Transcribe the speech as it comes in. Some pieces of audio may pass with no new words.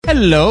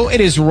Hello, it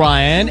is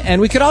Ryan,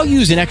 and we could all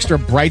use an extra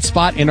bright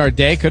spot in our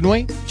day, couldn't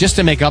we? Just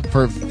to make up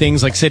for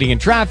things like sitting in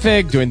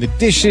traffic, doing the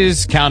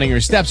dishes, counting your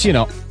steps, you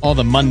know, all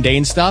the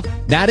mundane stuff.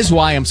 That is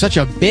why I'm such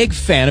a big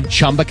fan of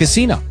Chumba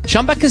Casino.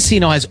 Chumba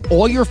Casino has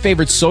all your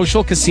favorite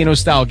social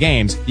casino-style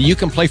games that you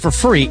can play for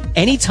free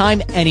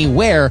anytime,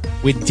 anywhere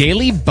with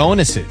daily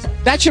bonuses.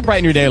 That should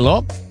brighten your day a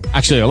little.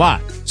 Actually, a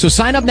lot. So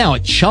sign up now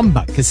at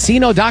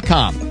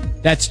ChumbaCasino.com.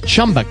 That's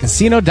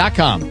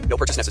ChumbaCasino.com. No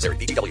purchase necessary.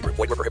 VGW Group.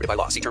 Void where prohibited by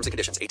law. See terms and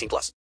conditions.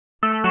 18+.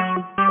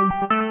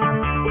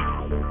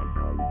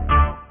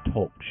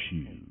 Talk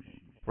shoes.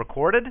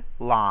 Recorded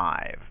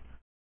live.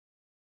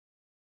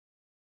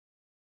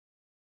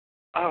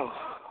 Oh,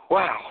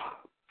 wow.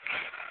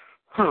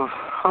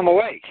 I'm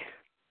awake.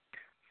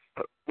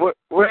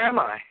 Where am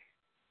I?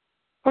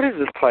 What is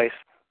this place?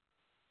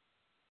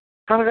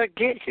 How did I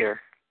get here?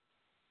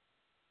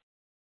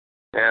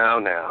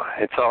 Now,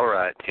 it's all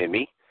right,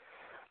 Timmy.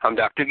 I'm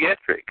Dr.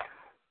 Getrick.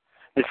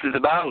 This is the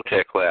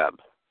Biotech Lab.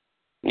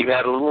 You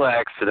had a little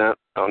accident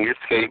on your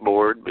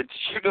skateboard, but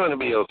you're going to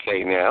be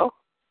okay now.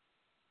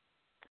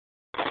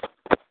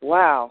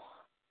 Wow.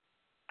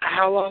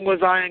 How long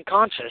was I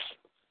unconscious?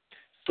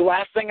 The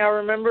last thing I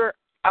remember,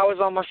 I was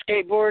on my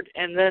skateboard,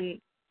 and then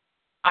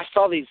I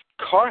saw these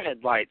car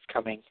headlights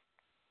coming.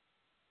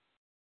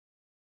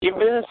 You've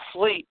been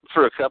asleep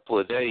for a couple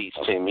of days,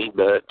 Timmy,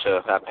 but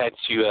I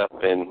patched you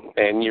up,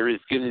 and you're as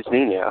good as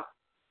new now.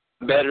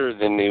 Better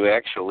than new,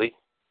 actually.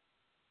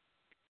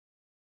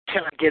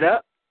 Can I get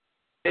up?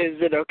 Is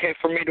it okay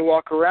for me to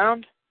walk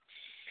around?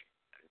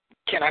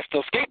 Can I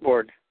still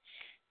skateboard?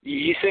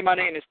 You say my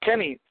name is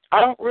Timmy.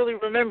 I don't really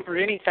remember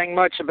anything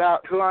much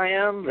about who I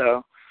am,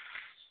 though.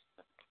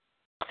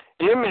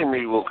 Your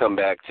memory will come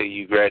back to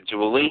you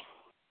gradually.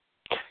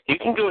 You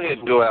can go ahead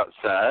and go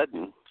outside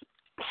and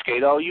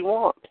skate all you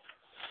want.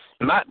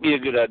 It might be a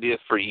good idea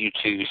for you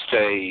to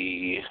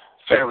stay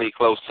fairly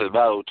close to the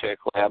Biotech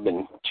Lab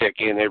and check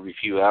in every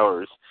few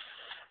hours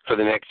for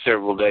the next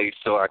several days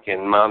so I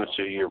can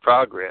monitor your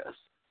progress.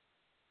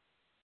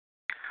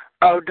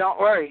 Oh, don't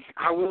worry.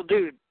 I will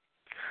do.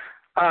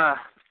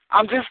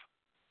 I'm just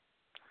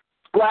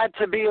glad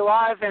to be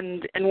alive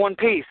and in one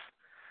piece.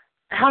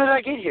 How did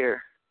I get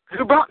here?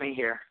 Who brought me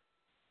here?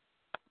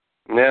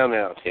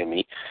 Now,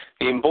 Timmy,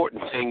 the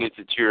important thing is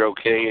that you're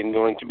okay and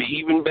going to be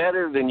even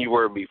better than you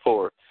were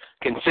before.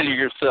 Consider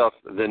yourself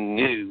the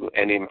new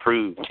and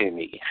improved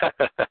Timmy.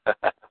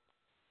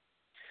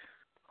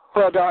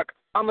 Well, Doc,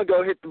 I'm going to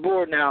go hit the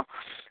board now.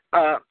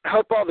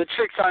 Hope all the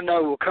tricks I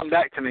know will come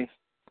back to me.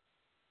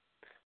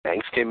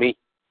 Thanks, Timmy.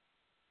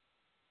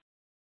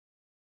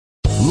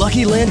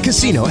 Lucky Land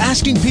Casino,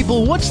 asking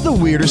people, what's the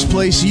weirdest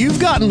place you've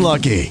gotten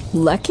lucky?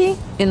 Lucky?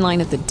 In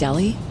line at the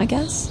deli, I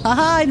guess?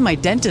 Aha, in my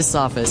dentist's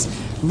office.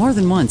 More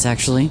than once,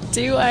 actually.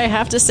 Do I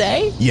have to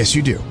say? Yes,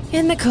 you do.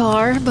 In the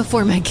car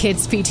before my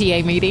kids'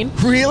 PTA meeting.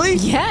 Really?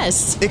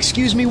 Yes.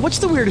 Excuse me, what's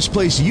the weirdest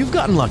place you've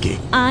gotten lucky?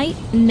 I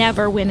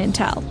never win and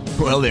tell.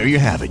 Well, there you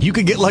have it. You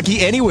can get lucky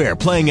anywhere,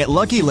 playing at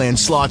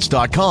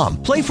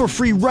LuckyLandSlots.com. Play for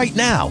free right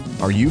now.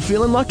 Are you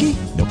feeling lucky?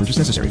 No purchase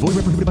necessary. Void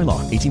where prohibited by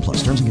law. 18+.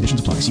 Terms and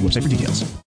conditions apply. See website for details.